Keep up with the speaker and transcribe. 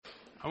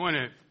I want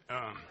to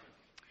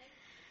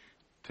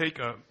take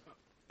a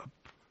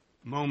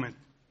moment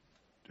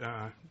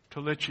to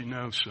let you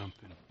know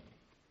something.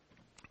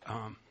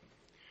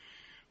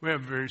 We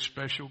have a very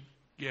special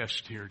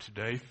guest here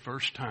today.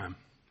 First time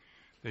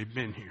they've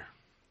been here.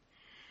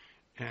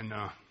 And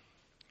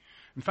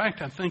in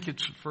fact, I think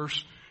it's the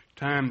first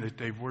time that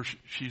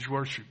she's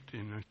worshiped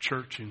in a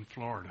church in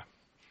Florida.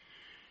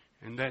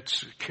 And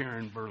that's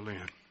Karen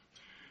Berlin.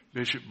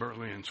 Bishop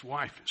Berlin's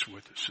wife is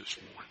with us this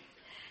morning.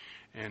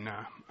 And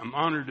I'm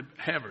honored to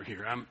have her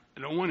here. I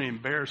don't want to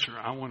embarrass her.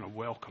 I want to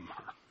welcome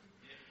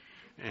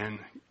her. And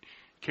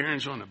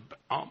Karen's on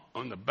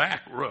the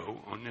back row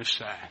on this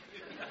side.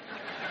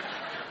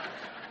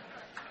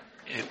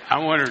 And I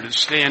want her to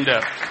stand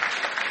up.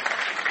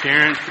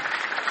 Karen,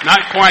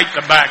 not quite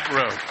the back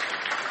row.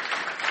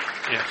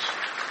 Yes.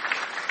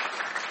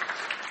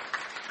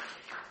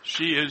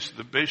 She is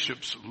the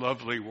bishop's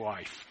lovely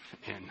wife.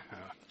 And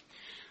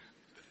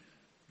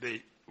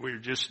we're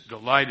just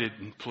delighted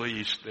and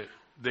pleased that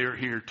they're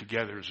here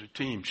together as a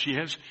team.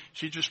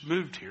 She just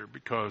moved here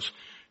because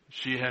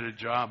she had a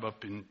job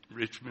up in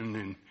Richmond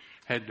and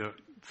had to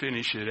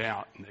finish it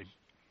out. And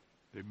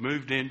they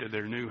moved into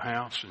their new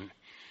house, and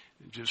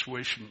just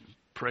wish and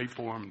pray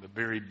for them the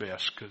very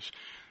best, because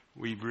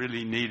we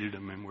really needed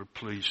them, and we're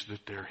pleased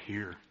that they're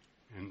here.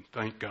 And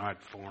thank God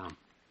for them.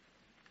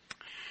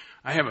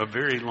 I have a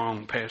very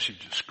long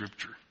passage of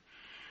Scripture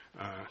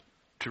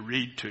to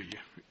read to you,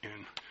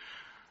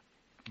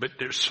 but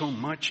there's so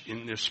much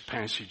in this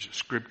passage of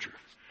Scripture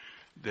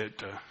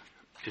that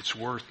it's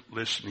worth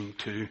listening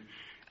to,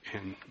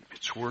 and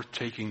it's worth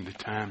taking the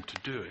time to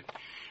do it.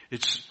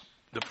 It's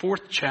the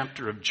 4th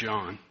chapter of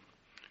John,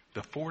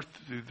 the 4th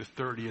through the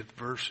 30th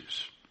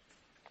verses.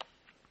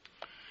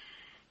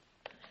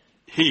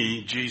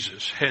 He,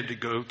 Jesus, had to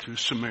go through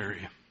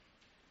Samaria.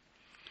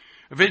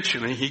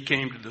 Eventually, he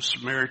came to the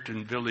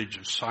Samaritan village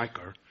of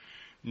Sychar,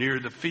 near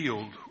the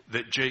field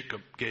that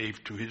Jacob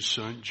gave to his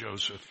son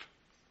Joseph.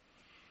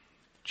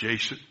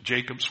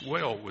 Jacob's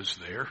well was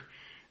there,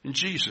 and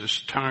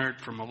Jesus, tired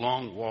from a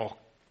long walk,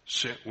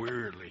 sat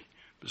wearily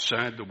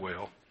beside the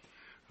well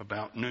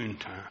about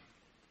noontime.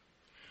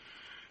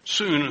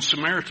 Soon a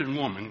Samaritan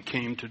woman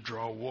came to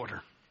draw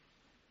water.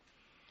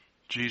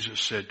 Jesus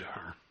said to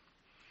her,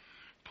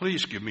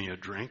 "Please give me a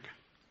drink."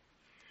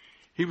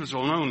 He was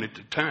alone at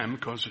the time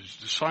because his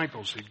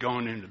disciples had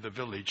gone into the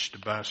village to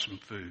buy some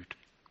food.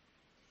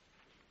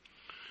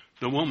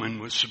 The woman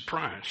was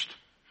surprised,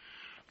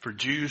 for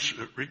Jews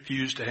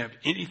refused to have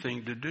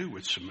anything to do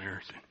with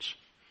Samaritans.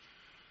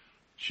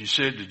 She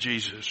said to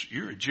Jesus,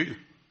 "You're a Jew.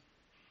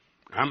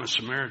 I'm a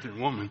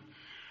Samaritan woman.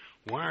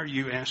 Why are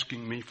you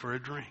asking me for a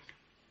drink?"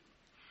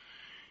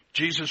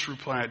 Jesus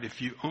replied,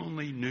 "If you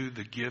only knew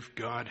the gift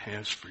God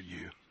has for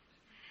you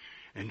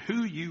and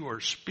who you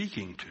are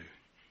speaking to,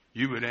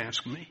 you would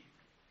ask me,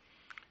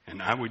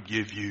 and I would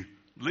give you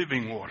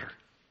living water.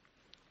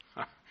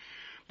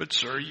 But,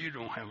 sir, you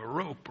don't have a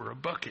rope or a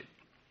bucket,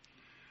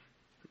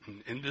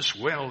 and this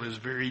well is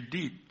very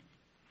deep.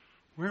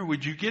 Where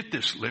would you get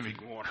this living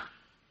water?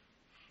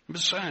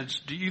 Besides,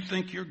 do you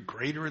think you're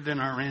greater than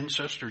our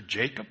ancestor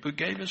Jacob, who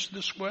gave us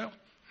this well?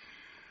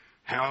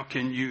 How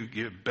can you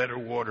give better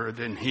water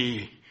than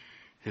he,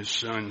 his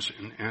sons,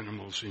 and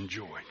animals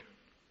enjoyed?"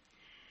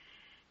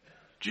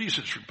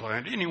 Jesus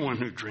replied, "Anyone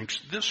who drinks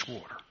this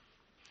water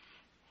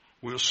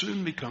will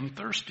soon become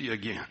thirsty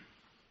again.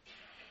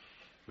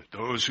 But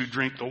those who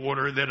drink the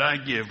water that I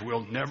give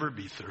will never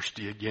be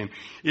thirsty again.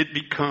 It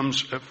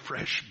becomes a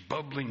fresh,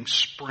 bubbling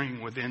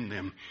spring within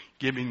them,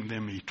 giving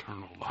them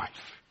eternal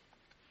life."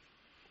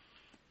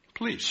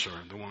 "Please,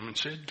 sir," the woman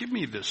said, "give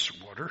me this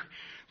water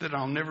that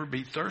I'll never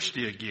be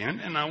thirsty again,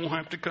 and I won't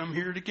have to come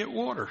here to get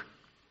water."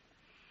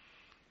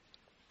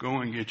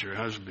 "Go and get your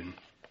husband,"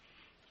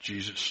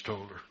 Jesus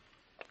told her.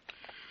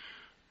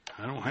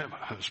 "I don't have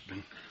a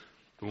husband,"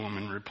 the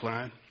woman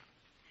replied.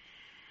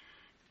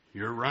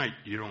 "You're right,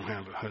 you don't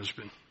have a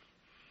husband,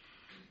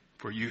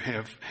 for you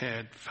have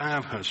had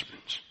 5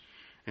 husbands,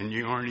 and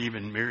you aren't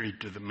even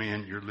married to the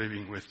man you're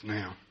living with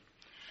now.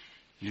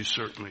 You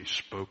certainly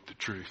spoke the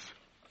truth."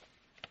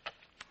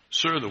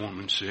 "Sir," the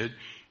woman said,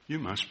 "you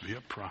must be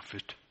a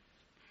prophet.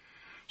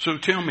 So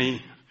tell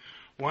me,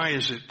 why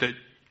is it that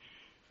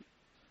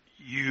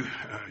you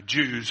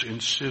Jews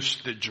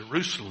insist that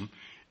Jerusalem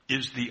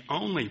is the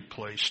only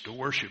place to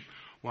worship,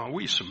 while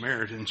we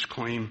Samaritans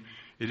claim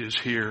it is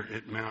here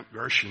at Mount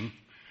Gershon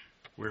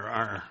where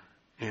our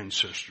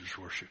ancestors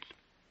worshipped?"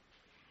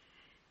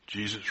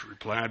 Jesus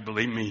replied,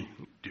 "Believe me,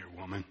 dear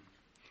woman,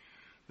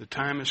 the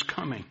time is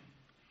coming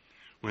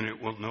when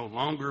it will no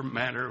longer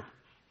matter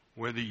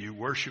whether you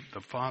worship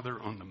the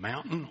Father on the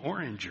mountain or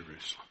in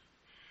Jerusalem.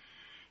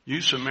 You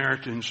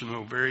Samaritans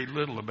know very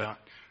little about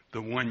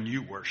the one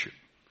you worship,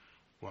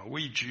 while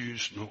we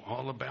Jews know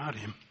all about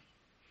him.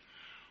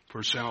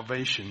 For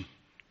salvation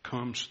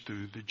comes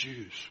through the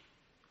Jews.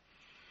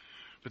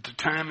 But the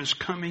time is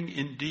coming,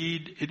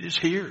 indeed it is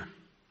here,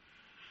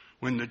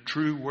 when the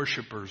true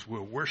worshipers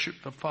will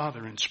worship the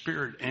Father in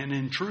spirit and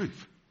in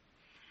truth.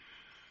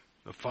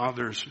 The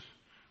Father's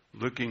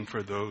looking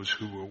for those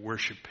who will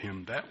worship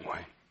him that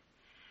way.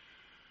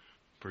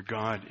 For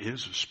God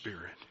is a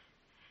spirit,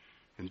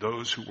 and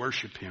those who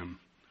worship him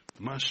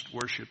must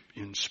worship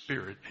in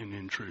spirit and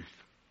in truth.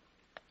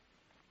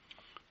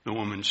 The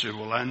woman said,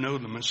 well, I know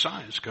the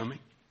Messiah is coming,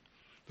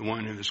 the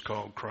one who is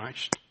called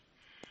Christ.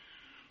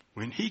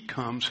 When he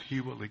comes,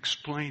 he will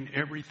explain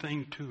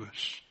everything to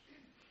us.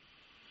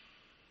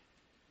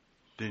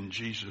 Then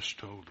Jesus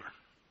told her,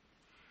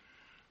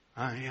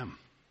 I am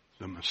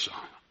the Messiah.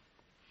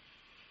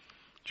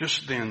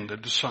 Just then the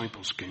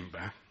disciples came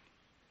back.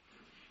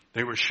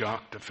 They were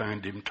shocked to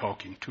find him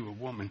talking to a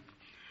woman,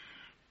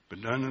 but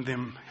none of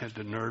them had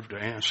the nerve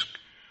to ask,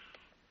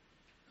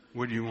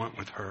 what do you want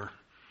with her,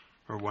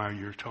 or why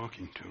you're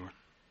talking to her?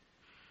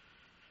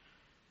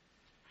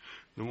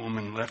 The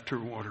woman left her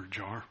water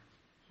jar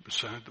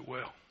beside the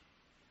well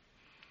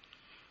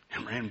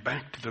and ran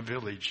back to the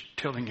village,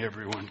 telling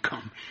everyone,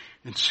 come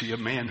and see a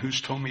man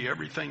who's told me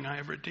everything I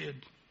ever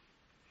did.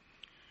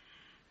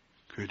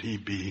 Could he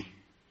be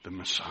the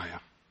Messiah?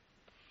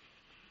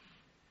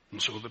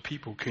 And so the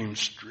people came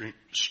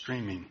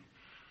streaming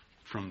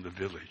from the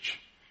village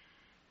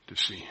to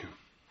see him.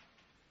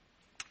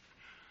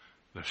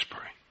 Let's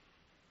pray.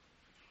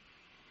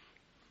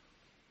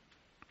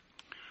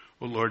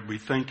 Oh Lord, we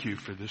thank you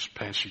for this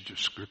passage of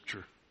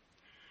Scripture,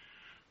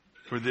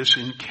 for this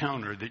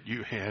encounter that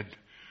you had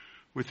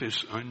with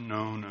this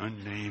unknown,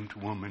 unnamed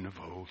woman of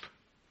old.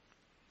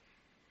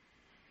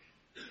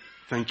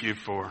 Thank you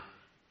for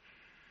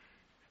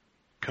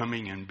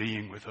coming and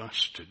being with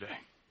us today.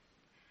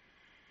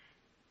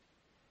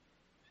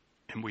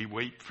 And we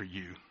wait for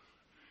you.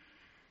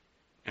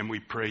 And we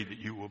pray that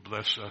you will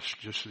bless us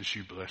just as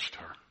you blessed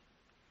her.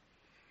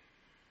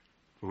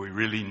 For we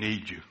really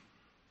need you.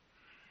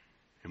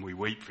 And we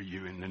wait for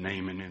you in the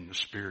name and in the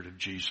spirit of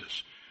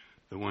Jesus,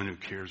 the one who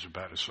cares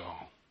about us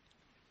all.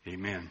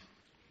 Amen.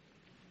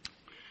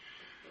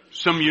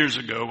 Some years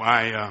ago,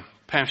 I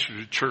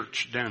pastored a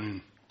church down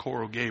in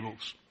Coral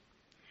Gables.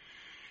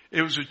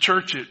 It was a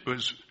church that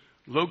was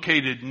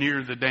located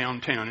near the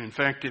downtown. In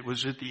fact, it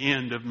was at the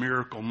end of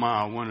Miracle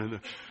Mile, one of the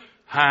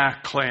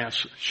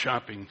high-class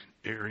shopping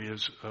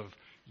areas of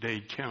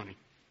Dade County.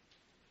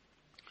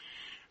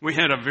 We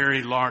had a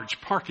very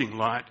large parking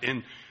lot,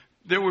 and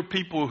there were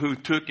people who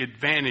took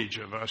advantage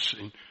of us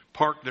and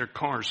parked their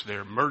cars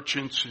there,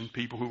 merchants and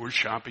people who were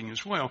shopping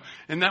as well.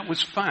 And that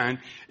was fine,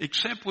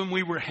 except when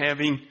we were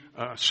having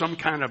some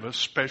kind of a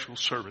special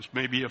service,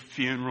 maybe a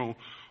funeral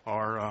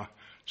or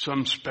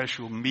some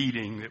special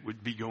meeting that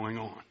would be going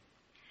on.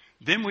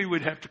 Then we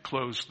would have to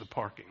close the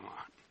parking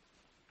lot.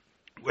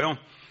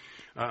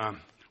 Well,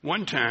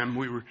 one time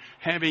we were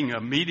having a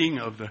meeting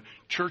of the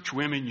Church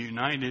Women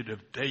United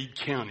of Dade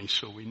County,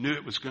 so we knew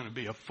it was going to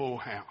be a full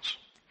house.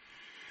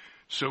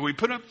 So we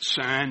put up the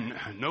sign,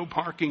 no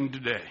parking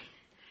today.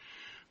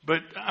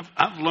 But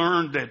I've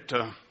learned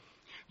that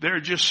there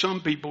are just some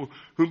people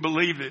who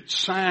believe that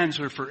signs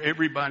are for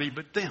everybody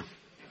but them.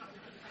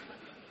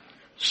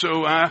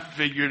 So I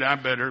figured I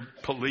better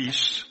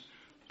police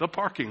the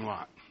parking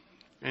lot.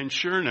 And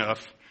sure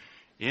enough,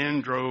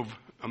 in drove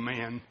a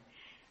man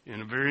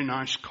in a very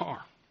nice car.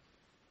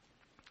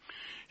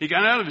 He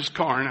got out of his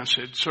car and I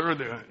said,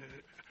 sir,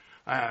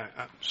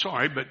 I'm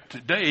sorry, but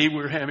today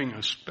we're having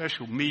a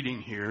special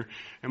meeting here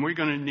and we're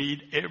going to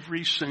need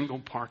every single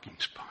parking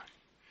spot.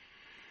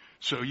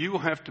 So you will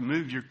have to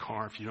move your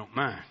car if you don't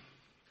mind.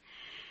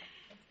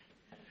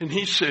 And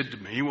he said to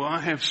me, well, I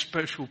have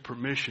special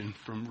permission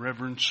from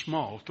Reverend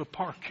Small to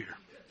park here.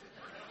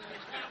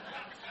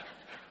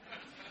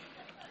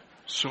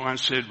 So I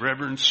said,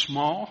 Reverend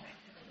Small?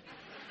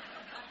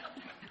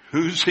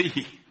 Who's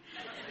he?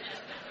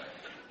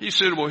 He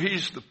said, well,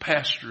 he's the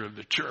pastor of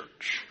the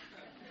church.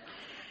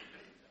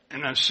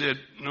 And I said,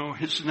 no,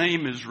 his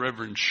name is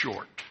Reverend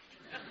Short.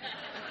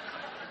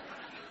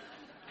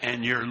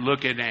 And you're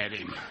looking at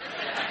him.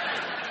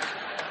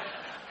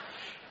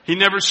 He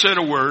never said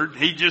a word.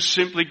 He just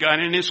simply got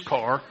in his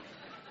car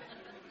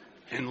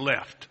and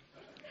left.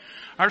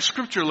 Our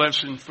scripture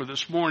lesson for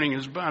this morning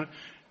is about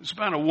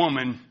a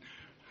woman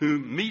who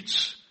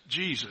meets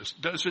Jesus,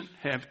 doesn't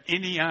have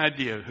any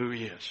idea who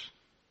he is,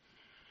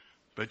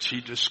 but she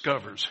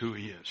discovers who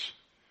he is.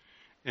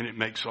 And it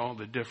makes all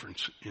the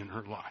difference in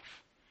her life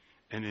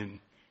and in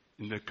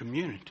the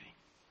community.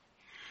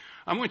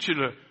 I want you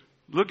to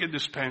look at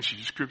this passage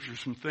of Scripture,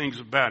 some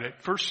things about it.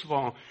 First of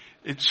all,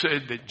 it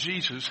said that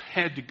Jesus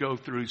had to go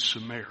through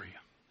Samaria.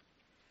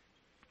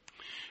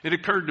 It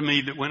occurred to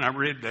me that when I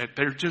read that,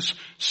 there are just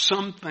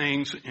some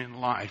things in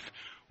life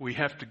we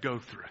have to go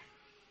through.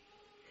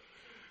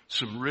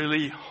 Some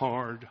really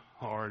hard,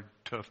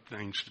 tough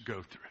things to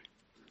go through.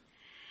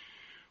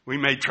 We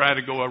may try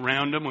to go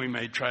around them. We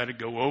may try to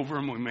go over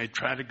them. We may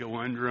try to go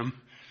under them.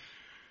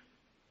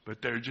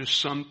 But there are just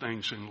some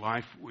things in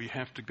life we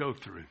have to go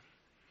through.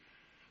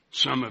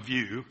 Some of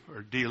you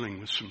are dealing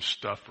with some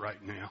stuff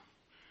right now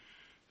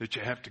that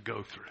you have to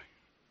go through.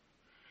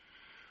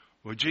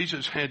 Well,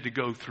 Jesus had to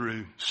go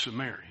through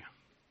Samaria,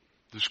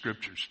 the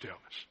scriptures tell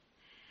us.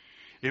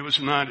 It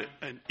was not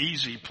an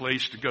easy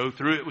place to go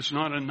through. It was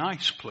not a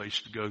nice place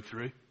to go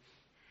through.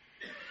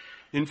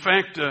 In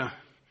fact,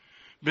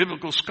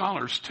 biblical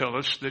scholars tell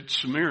us that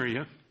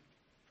Samaria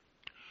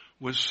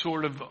was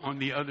sort of on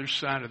the other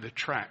side of the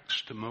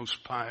tracks to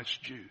most pious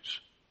Jews.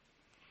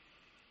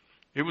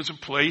 It was a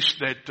place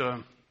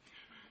that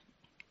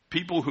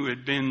people who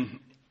had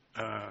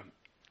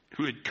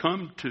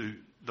come to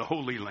the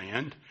Holy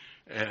Land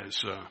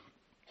as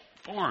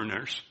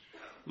foreigners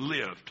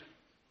lived.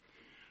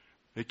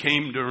 They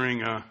came during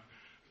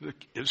the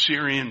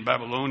Assyrian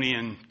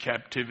Babylonian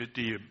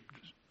captivity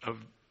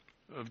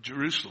of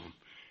Jerusalem,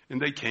 and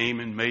they came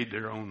and made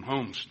their own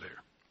homes there.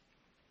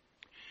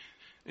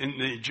 And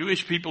the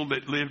Jewish people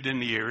that lived in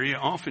the area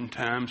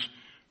oftentimes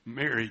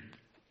married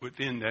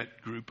within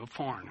that group of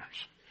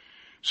foreigners.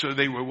 So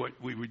they were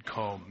what we would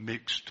call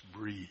mixed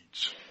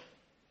breeds.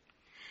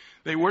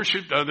 They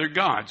worshipped other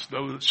gods,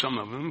 though some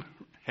of them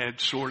had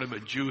sort of a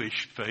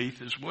Jewish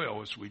faith as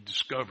well, as we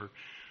discover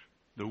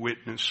the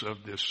witness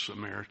of this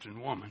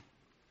Samaritan woman.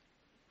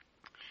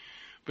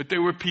 But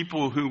there were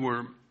people who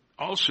were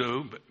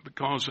also,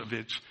 because of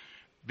its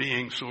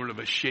being sort of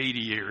a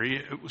shady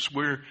area, it was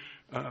where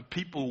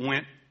people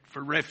went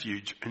for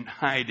refuge and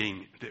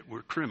hiding that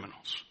were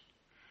criminals.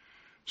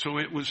 So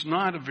it was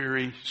not a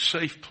very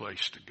safe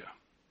place to go.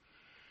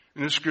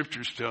 And the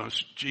scriptures tell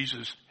us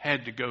Jesus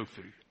had to go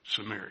through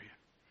Samaria.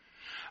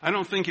 I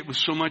don't think it was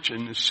so much a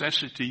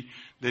necessity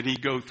that he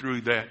go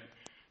through that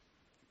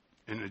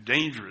in a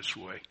dangerous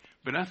way,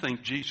 but I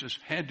think Jesus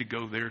had to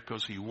go there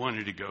because he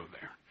wanted to go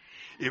there.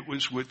 It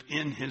was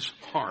within his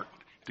heart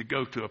to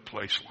go to a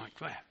place like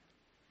that.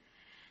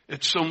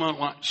 It's so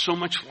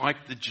much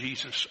like the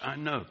Jesus I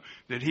know,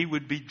 that he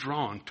would be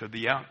drawn to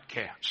the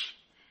outcasts,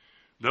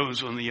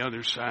 those on the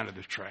other side of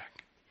the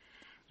track,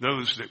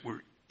 those that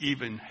were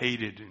even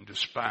hated and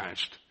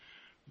despised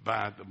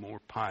by the more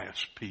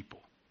pious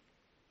people.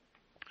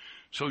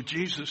 So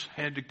Jesus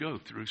had to go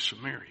through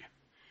Samaria.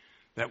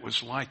 That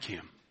was like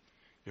him.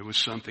 It was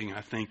something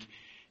I think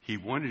he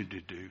wanted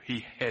to do.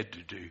 He had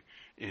to do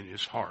in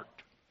his heart.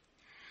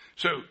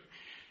 So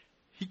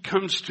he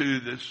comes to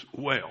this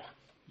well,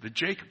 the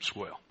Jacob's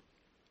well.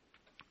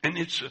 And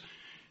it's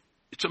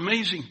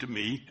amazing to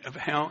me of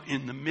how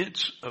in the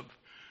midst of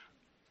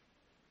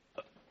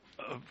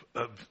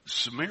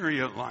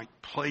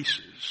Samaria-like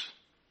places,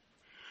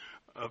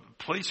 of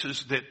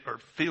places that are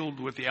filled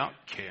with the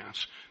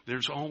outcasts,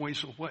 there's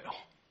always a well.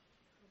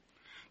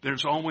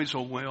 There's always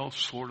a well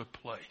sort of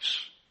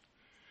place.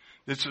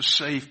 It's a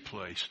safe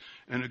place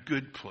and a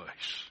good place.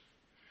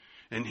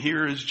 And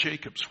here is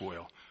Jacob's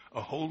well,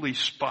 a holy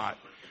spot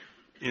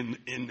in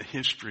the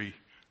history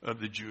of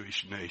the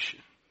Jewish nation.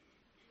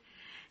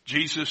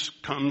 Jesus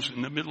comes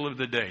in the middle of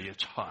the day.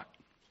 It's hot.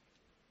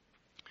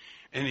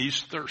 And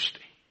he's thirsty.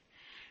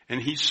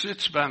 And he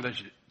sits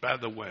by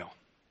the well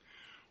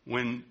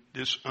when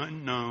this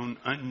unknown,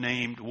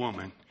 unnamed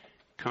woman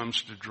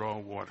comes to draw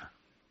water.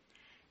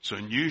 It's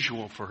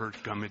unusual for her to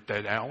come at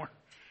that hour.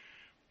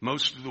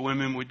 Most of the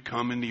women would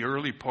come in the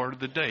early part of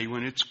the day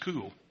when it's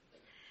cool.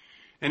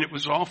 And it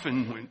was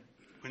often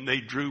when they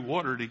drew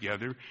water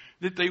together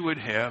that they would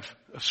have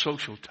a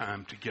social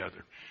time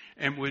together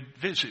and would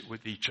visit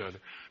with each other.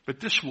 But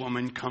this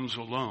woman comes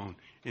alone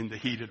in the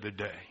heat of the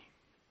day.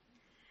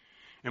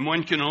 And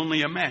one can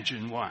only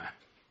imagine why.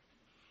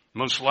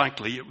 Most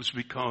likely it was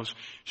because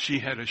she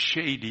had a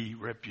shady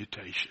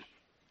reputation.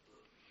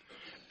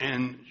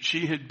 And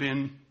she had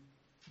been,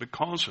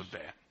 because of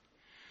that,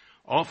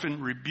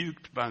 often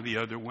rebuked by the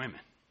other women.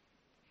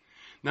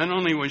 Not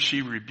only was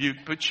she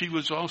rebuked, but she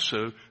was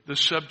also the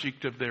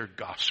subject of their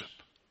gossip.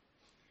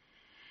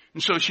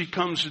 And so she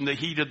comes in the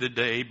heat of the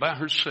day by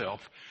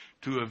herself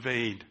to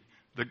evade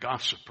the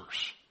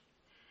gossipers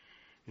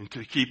and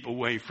to keep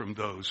away from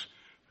those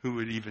who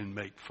would even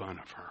make fun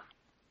of her.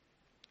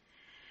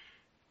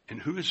 And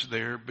who is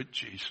there but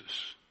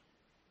Jesus?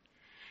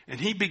 And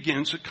he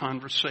begins a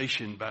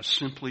conversation by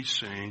simply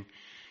saying,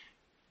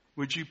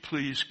 "Would you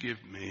please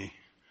give me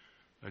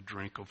a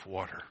drink of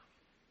water?"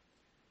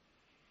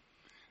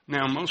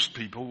 Now, most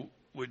people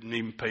wouldn't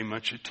even pay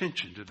much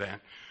attention to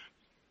that.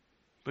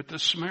 But the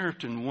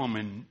Samaritan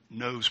woman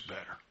knows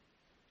better.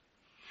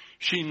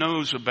 She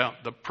knows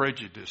about the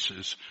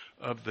prejudices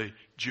of the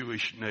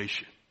Jewish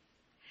nation.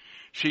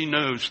 She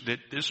knows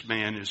that this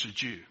man is a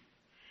Jew,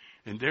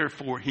 and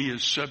therefore he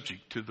is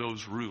subject to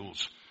those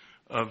rules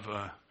of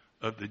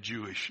the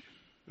Jewish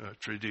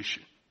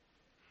tradition.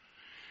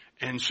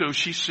 And so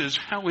she says,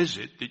 "How is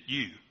it that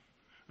you,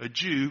 a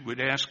Jew,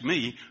 would ask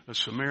me, a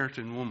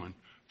Samaritan woman,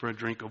 for a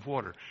drink of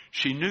water?"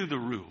 She knew the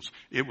rules.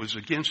 It was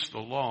against the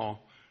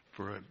law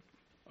for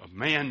a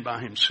man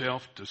by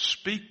himself to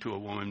speak to a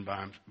woman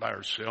by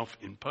herself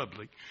in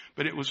public,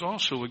 but it was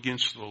also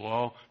against the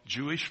law,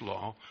 Jewish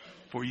law,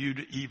 for you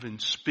to even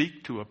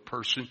speak to a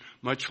person,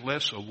 much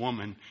less a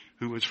woman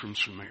who was from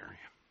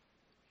Samaria.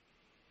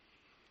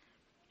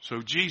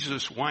 So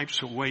Jesus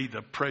wipes away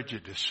the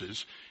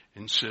prejudices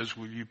and says,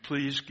 "Will you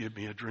please give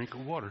me a drink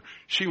of water?"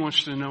 She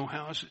wants to know,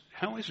 how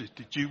is it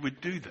that you would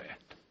do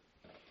that?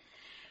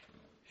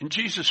 And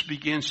Jesus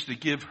begins to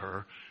give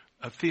her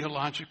a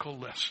theological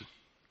lesson.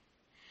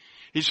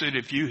 He said,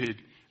 if you had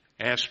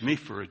asked me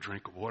for a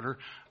drink of water,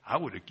 I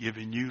would have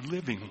given you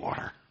living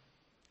water.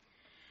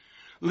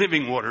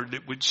 Living water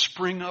that would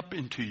spring up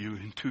into you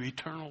into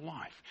eternal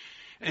life.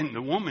 And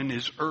the woman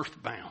is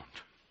earthbound.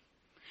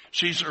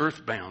 She's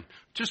earthbound,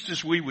 just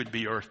as we would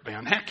be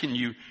earthbound. How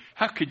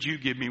could you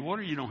give me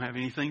water? You don't have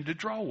anything to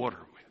draw water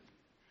with.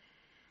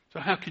 So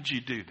how could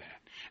you do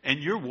that?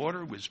 And your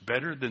water was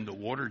better than the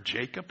water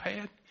Jacob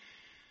had?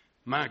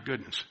 My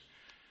goodness.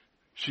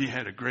 She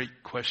had a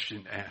great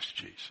question to ask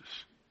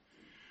Jesus.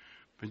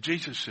 But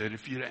Jesus said,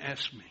 if you'd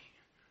asked me,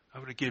 I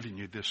would have given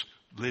you this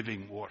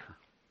living water.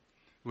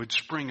 It would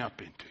spring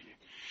up into you.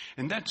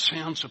 And that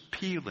sounds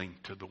appealing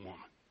to the woman.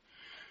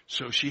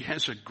 So she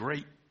has a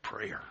great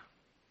prayer.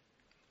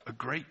 A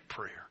great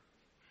prayer.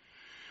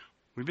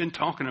 We've been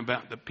talking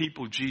about the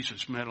people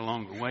Jesus met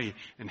along the way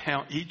and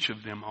how each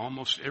of them,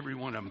 almost every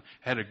one of them,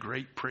 had a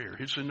great prayer.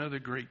 Here's another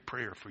great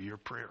prayer for your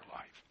prayer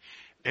life.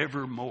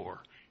 Evermore,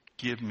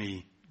 give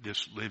me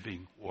this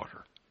living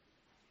water.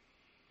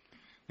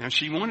 Now,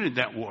 she wanted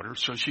that water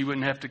so she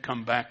wouldn't have to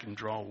come back and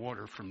draw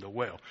water from the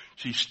well.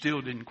 She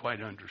still didn't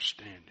quite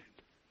understand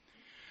it.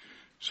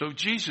 So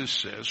Jesus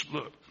says,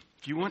 look,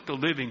 if you want the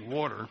living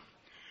water,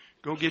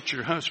 go get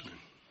your husband.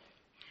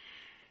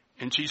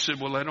 And she said,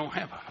 well, I don't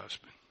have a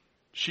husband.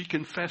 She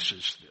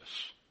confesses this.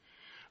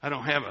 I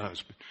don't have a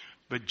husband.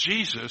 But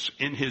Jesus,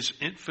 in his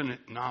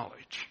infinite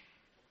knowledge,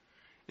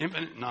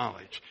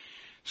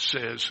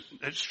 says,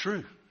 that's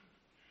true.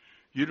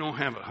 You don't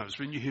have a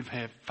husband. You have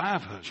had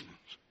 5 husbands.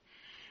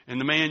 And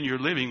the man you're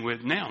living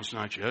with now is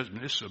not your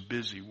husband. This is a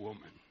busy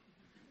woman.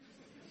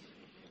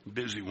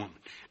 Busy woman.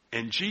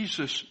 And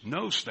Jesus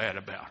knows that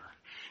about her.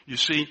 You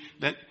see,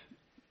 that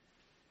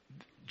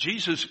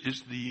Jesus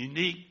is the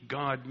unique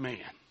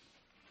God-man.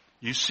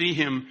 You see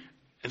him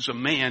as a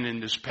man in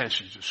this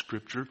passage of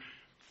Scripture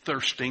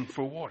thirsting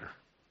for water.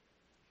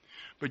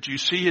 But you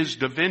see his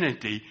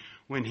divinity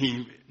when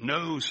he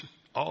knows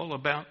all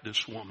about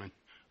this woman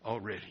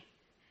already.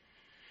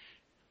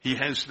 He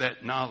has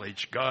that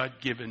knowledge,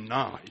 God-given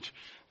knowledge,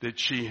 that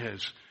she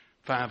has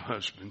 5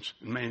 husbands.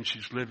 The man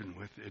she's living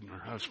with isn't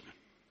her husband.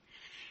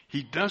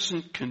 He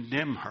doesn't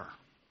condemn her.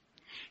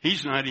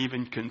 He's not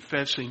even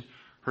confessing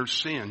her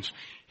sins.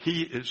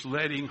 He is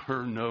letting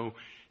her know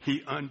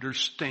he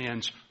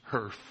understands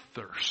her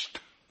thirst.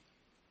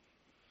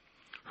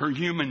 Her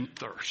human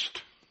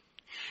thirst.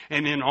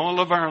 And in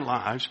all of our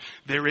lives,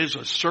 there is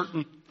a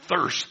certain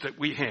thirst that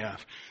we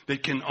have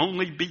that can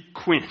only be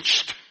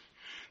quenched.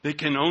 That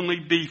can only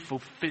be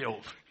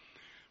fulfilled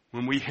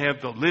when we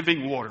have the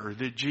living water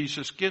that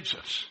Jesus gives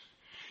us.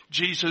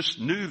 Jesus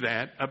knew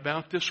that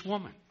about this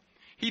woman.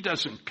 He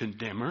doesn't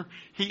condemn her.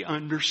 He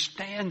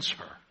understands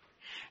her.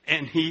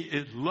 And he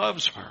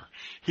loves her.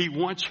 He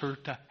wants her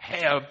to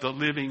have the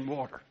living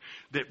water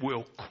that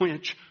will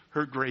quench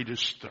her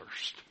greatest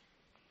thirst.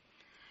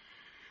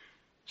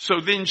 So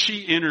then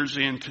she enters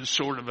into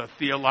sort of a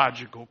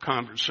theological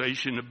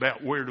conversation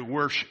about where to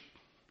worship.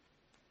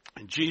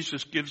 And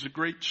Jesus gives a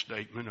great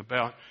statement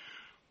about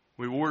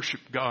we worship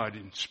God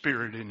in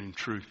spirit and in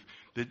truth.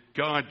 That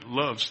God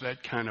loves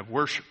that kind of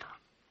worshiper.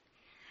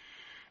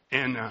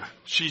 And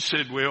she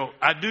said, well,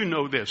 I do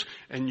know this.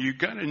 And you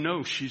got to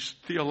know she's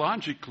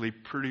theologically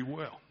pretty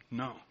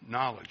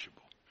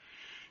knowledgeable.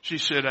 She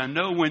said, I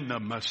know when the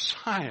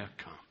Messiah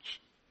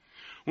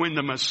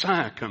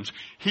comes,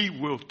 he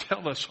will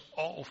tell us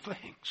all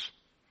things.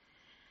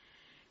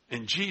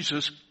 And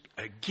Jesus,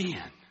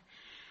 again,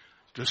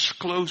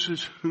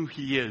 discloses who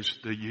he is,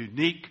 the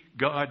unique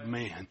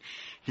God-man.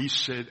 He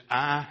said,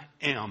 I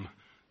am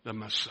the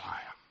Messiah.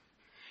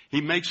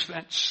 He makes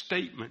that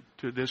statement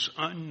to this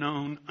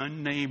unknown,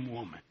 unnamed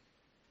woman.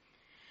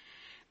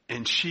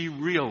 And she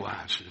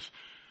realizes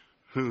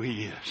who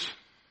he is.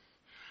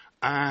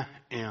 I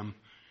am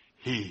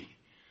he.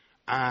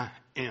 I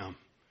am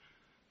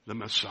the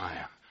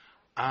Messiah.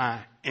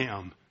 I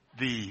am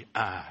the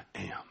I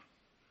am.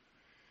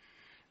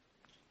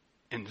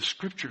 And the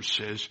scripture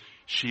says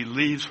she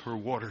leaves her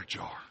water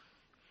jar.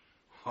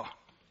 Oh.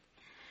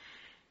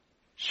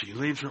 She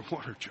leaves her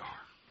water jar.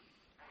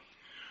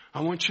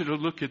 I want you to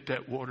look at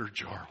that water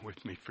jar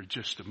with me for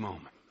just a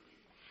moment.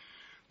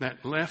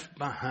 That left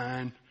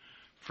behind,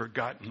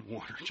 forgotten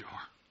water jar.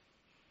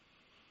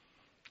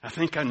 I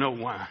think I know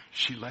why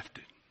she left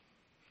it.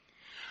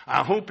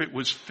 I hope it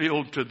was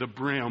filled to the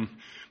brim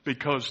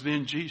because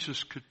then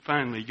Jesus could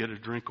finally get a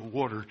drink of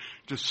water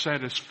to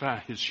satisfy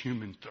his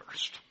human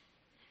thirst.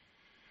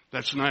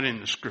 That's not in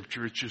the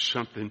scripture. It's just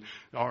something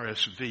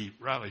RSV,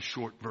 Riley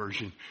Short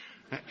version,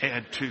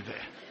 add to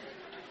that.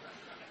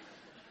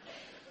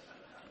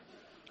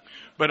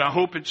 But I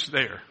hope it's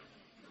there.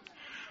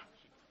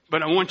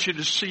 But I want you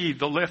to see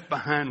the left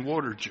behind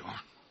water jar.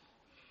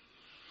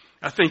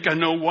 I think I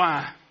know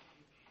why.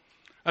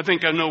 I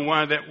think I know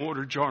why that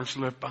water jar's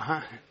left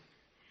behind.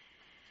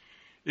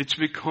 It's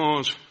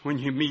because when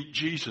you meet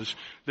Jesus,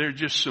 there are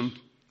just some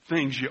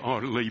things you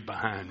ought to leave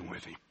behind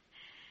with him.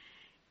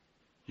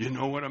 You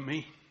know what I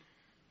mean?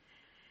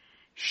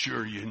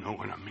 Sure, you know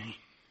what I mean.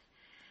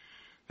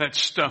 That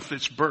stuff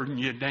that's burdened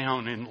you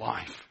down in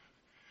life.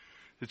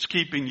 That's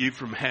keeping you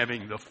from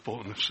having the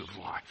fullness of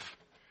life.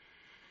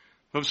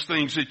 Those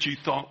things that you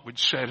thought would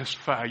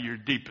satisfy your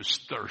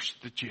deepest thirst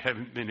that you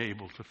haven't been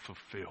able to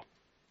fulfill.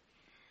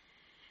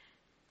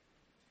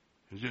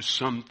 There's just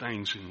some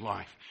things in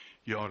life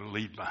you ought to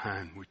leave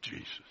behind with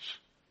Jesus.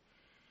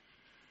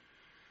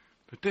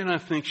 But then I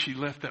think she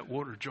left that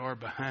water jar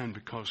behind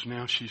because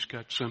now she's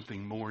got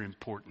something more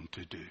important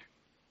to do.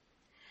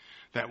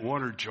 That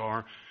water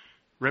jar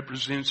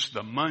represents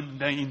the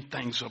mundane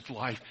things of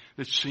life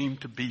that seem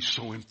to be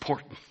so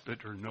important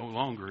but are no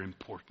longer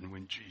important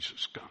when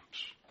Jesus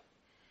comes.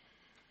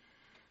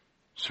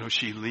 So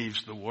she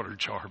leaves the water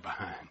jar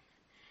behind.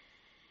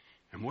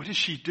 And what does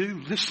she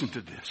do? Listen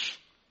to this.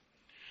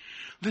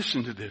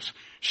 Listen to this.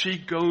 She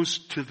goes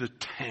to the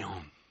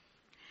town.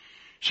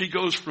 She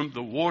goes from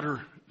the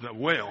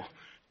well,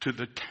 to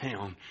the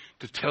town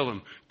to tell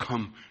them,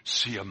 come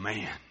see a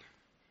man.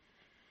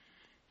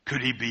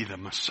 Could he be the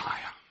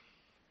Messiah?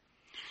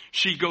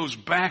 She goes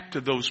back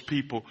to those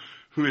people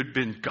who had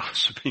been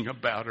gossiping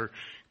about her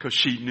because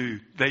she knew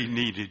they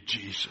needed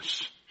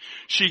Jesus.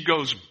 She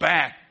goes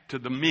back to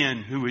the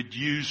men who had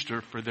used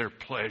her for their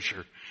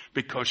pleasure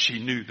because she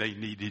knew they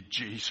needed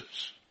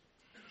Jesus.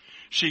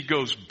 She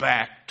goes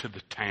back to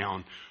the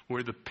town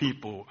where the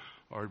people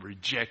are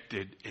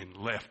rejected and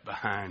left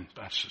behind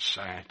by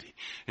society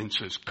and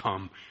says,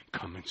 come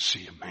and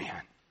see a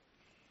man.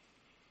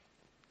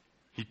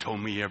 He told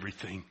me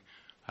everything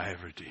I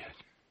ever did.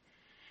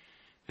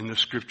 And the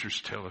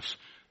scriptures tell us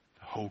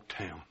the whole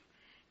town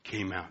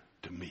came out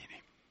to meet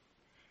him.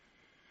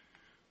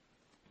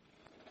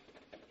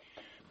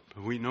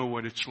 But we know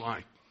what it's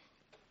like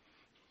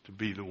to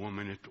be the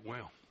woman at the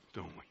well,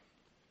 don't we?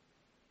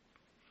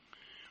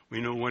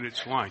 We know what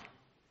it's like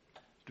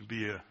to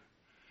be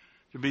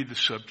the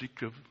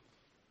subject of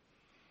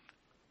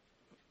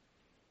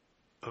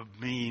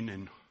mean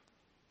and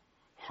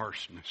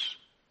harshness,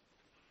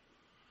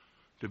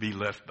 to be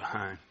left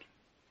behind,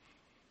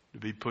 to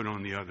be put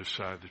on the other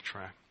side of the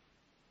track.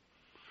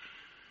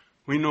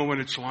 We know what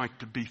it's like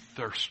to be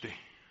thirsty,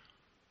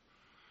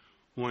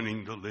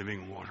 wanting the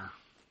living water.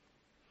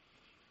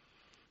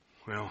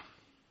 Well,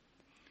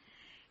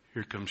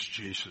 here comes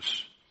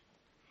Jesus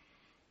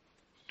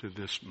to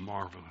this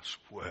marvelous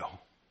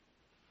well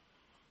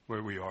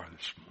where we are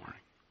this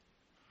morning.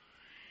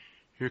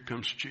 Here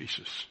comes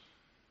Jesus.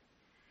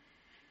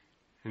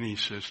 And he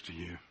says to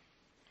you,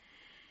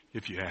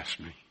 if you ask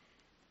me,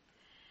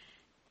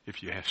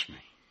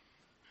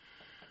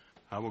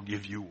 I will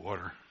give you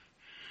water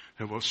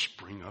that will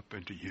spring up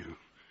into you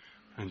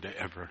unto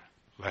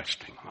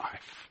everlasting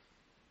life.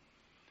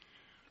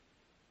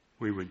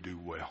 We would do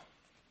well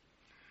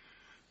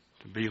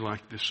to be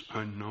like this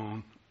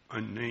unknown,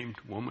 unnamed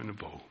woman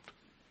of old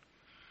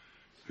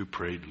who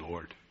prayed,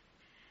 Lord,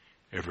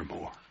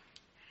 evermore,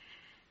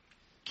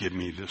 give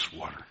me this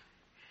water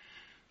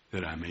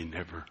that I may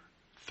never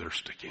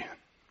thirst again.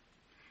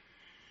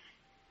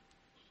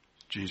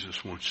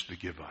 Jesus wants to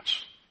give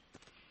us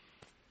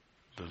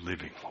the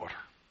living water.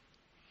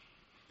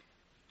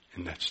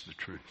 And that's the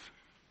truth.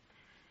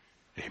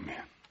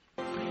 Amen.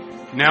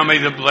 Now may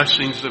the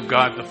blessings of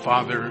God the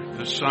Father,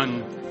 the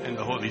Son, and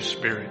the Holy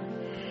Spirit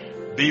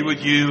be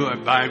with you,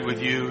 abide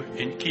with you,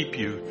 and keep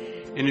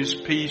you in his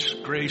peace,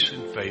 grace,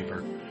 and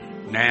favor,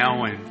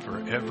 now and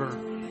forever,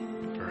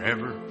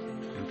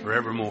 and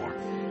forevermore.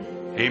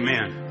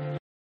 Amen.